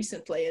public just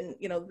recently, and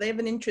you know they have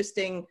an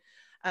interesting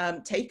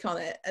take on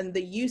it. And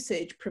the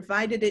usage,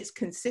 provided it's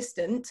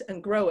consistent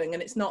and growing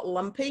and it's not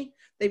lumpy,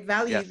 they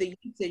value the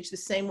usage the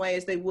same way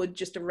as they would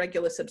just a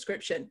regular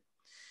subscription.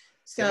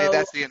 So maybe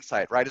that's the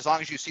insight, right? As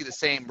long as you see the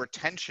same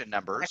retention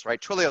numbers, right?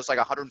 Twilio's like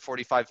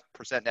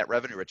 145% net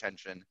revenue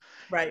retention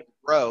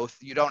growth.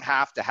 You don't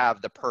have to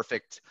have the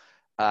perfect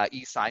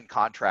e-sign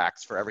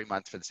contracts for every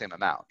month for the same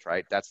amount,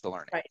 right? That's the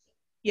learning. Right.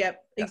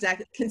 Yep,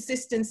 exactly.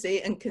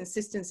 Consistency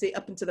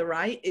up and to the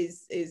right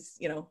is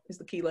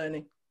the key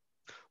learning.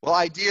 Well,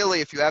 ideally,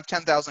 if you have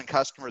 10,000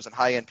 customers and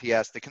high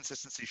NPS, the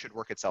consistency should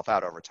work itself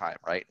out over time,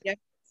 right? Yeah,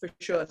 for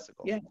sure.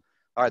 Yeah.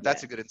 All right,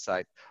 that's a good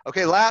insight.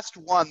 Okay, last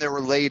one. They're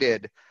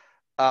related.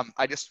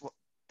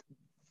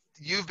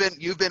 You've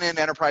been in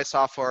enterprise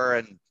software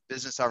and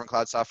business sovereign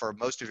cloud software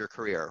most of your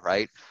career,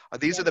 right?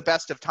 These are the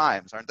best of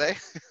times, aren't they?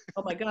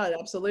 Oh my God,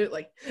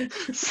 absolutely.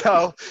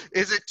 So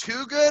is it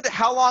too good?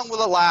 How long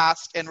will it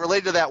last? And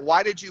related to that,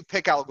 why did you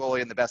pick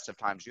Algolia in the best of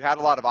times? You had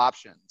a lot of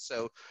options.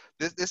 So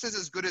this is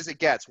as good as it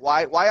gets.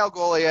 Why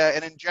Algolia?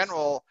 And in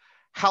general,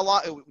 how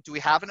long do we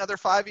have? Another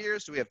 5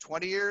 years? Do we have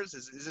 20 years?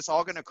 Is this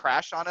all going to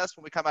crash on us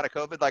when we come out of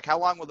COVID? Like, how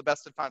long will the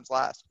best of times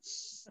last?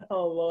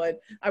 Oh Lord,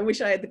 I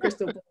wish I had the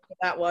crystal ball for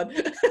that one.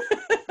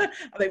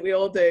 I think we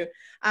all do.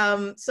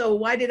 So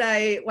why did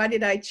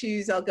I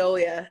choose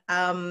Algolia?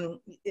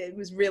 It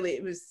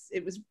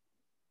was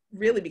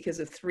really because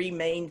of three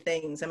main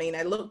things. I mean,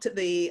 I looked at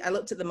the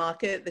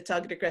market, the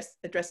target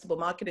addressable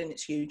market, and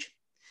it's huge.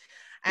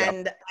 Yep.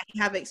 And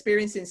I have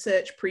experience in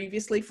search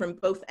previously from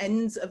both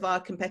ends of our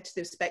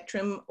competitive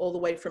spectrum, all the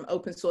way from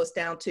open source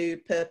down to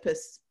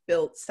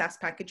purpose-built SaaS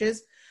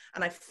packages.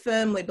 And I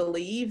firmly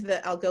believe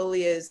that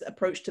Algolia's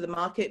approach to the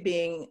market,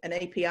 being an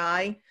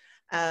API,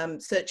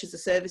 search as a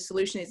service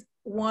solution, is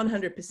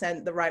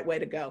 100% the right way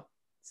to go.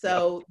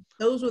 So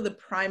those were the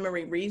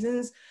primary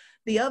reasons.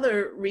 The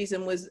other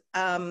reason was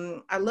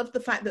I loved the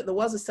fact that there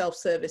was a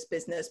self-service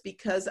business,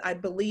 because I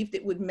believed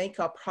it would make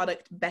our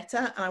product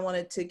better, and I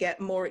wanted to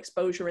get more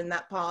exposure in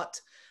that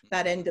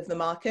end of the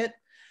market.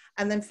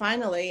 And then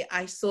finally,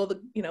 I saw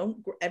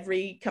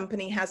every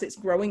company has its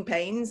growing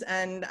pains,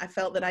 and I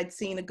felt that I'd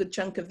seen a good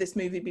chunk of this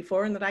movie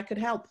before and that I could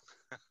help.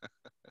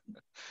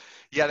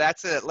 Yeah,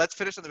 that's it. Let's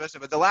finish on the rest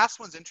of it. But the last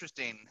one's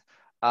interesting.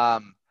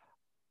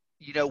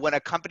 When a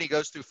company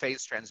goes through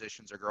phase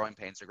transitions or growing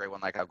pains, a great one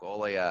like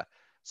Algolia,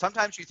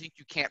 sometimes you think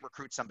you can't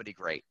recruit somebody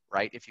great,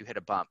 right, if you hit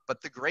a bump.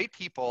 But the great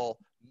people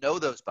know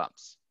those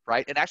bumps,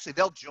 right? And actually,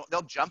 they'll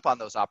jump on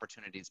those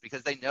opportunities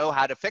because they know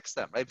how to fix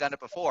them. They've done it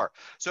before.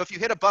 So if you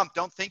hit a bump,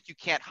 don't think you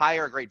can't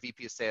hire a great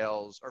VP of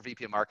sales or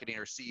VP of marketing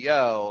or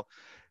CEO,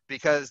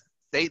 because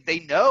they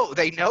know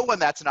when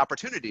that's an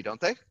opportunity,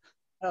 don't they?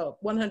 Oh,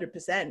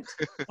 100%.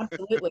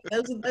 Absolutely.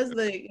 Those are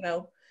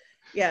the,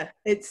 yeah,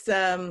 it's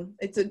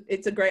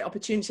a great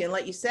opportunity. And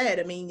like you said,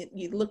 I mean,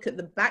 you look at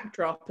the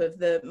backdrop of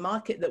the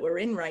market that we're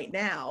in right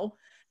now,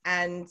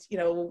 and,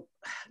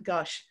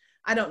 gosh,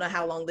 I don't know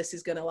how long this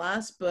is going to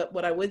last, but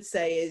what I would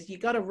say is you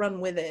got to run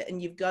with it, and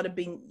you've got to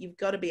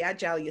be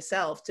agile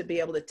yourself to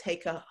be able to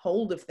take a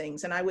hold of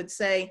things. And I would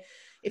say,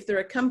 if there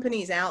are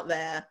companies out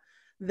there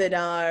that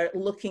are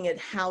looking at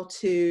how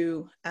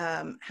to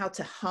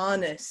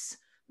harness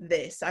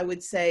this, I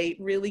would say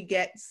really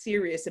get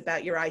serious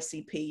about your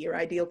ICP, your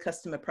ideal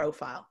customer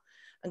profile,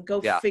 and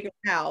go figure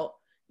out,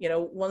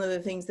 one of the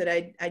things that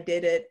I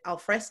did at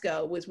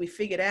Alfresco was we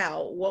figured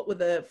out what were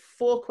the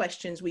 4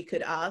 questions we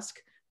could ask.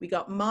 We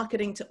got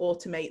marketing to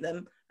automate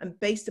them. And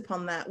based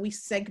upon that, we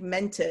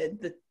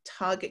segmented the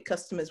target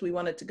customers we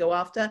wanted to go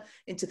after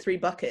into 3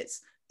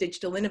 buckets: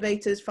 digital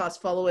innovators,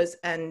 fast followers,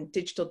 and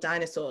digital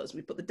dinosaurs.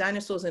 We put the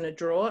dinosaurs in a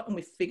drawer and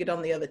we figured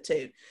on the other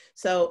 2.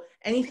 So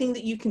anything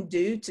that you can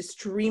do to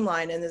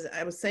streamline, and as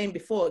I was saying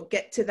before,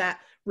 get to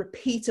that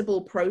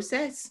repeatable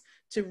process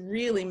to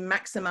really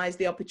maximize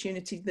the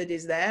opportunity that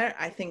is there,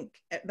 I think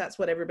that's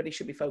what everybody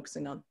should be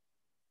focusing on.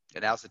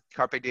 And now's the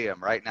carpe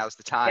diem, right? Now's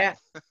the time. Yeah,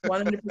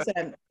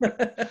 100%.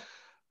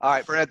 All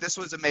right, Burnett, this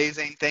was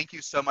amazing. Thank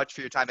you so much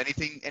for your time.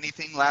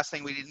 Anything last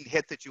thing we didn't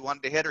hit that you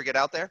wanted to hit or get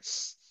out there?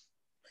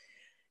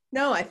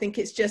 No, I think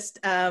it's just,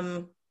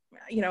 I'm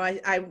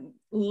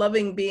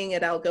loving being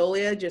at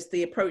Algolia, just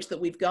the approach that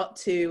we've got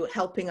to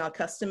helping our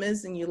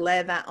customers, and you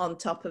layer that on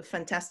top of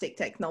fantastic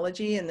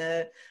technology and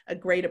a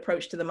great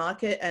approach to the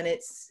market. And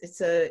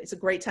it's a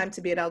great time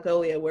to be at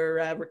Algolia.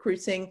 We're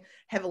recruiting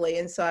heavily.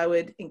 And so I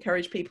would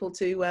encourage people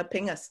to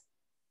ping us.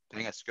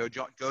 Go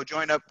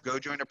join a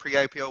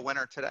pre-IPO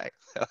winner today.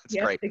 That's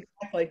great.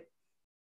 Exactly.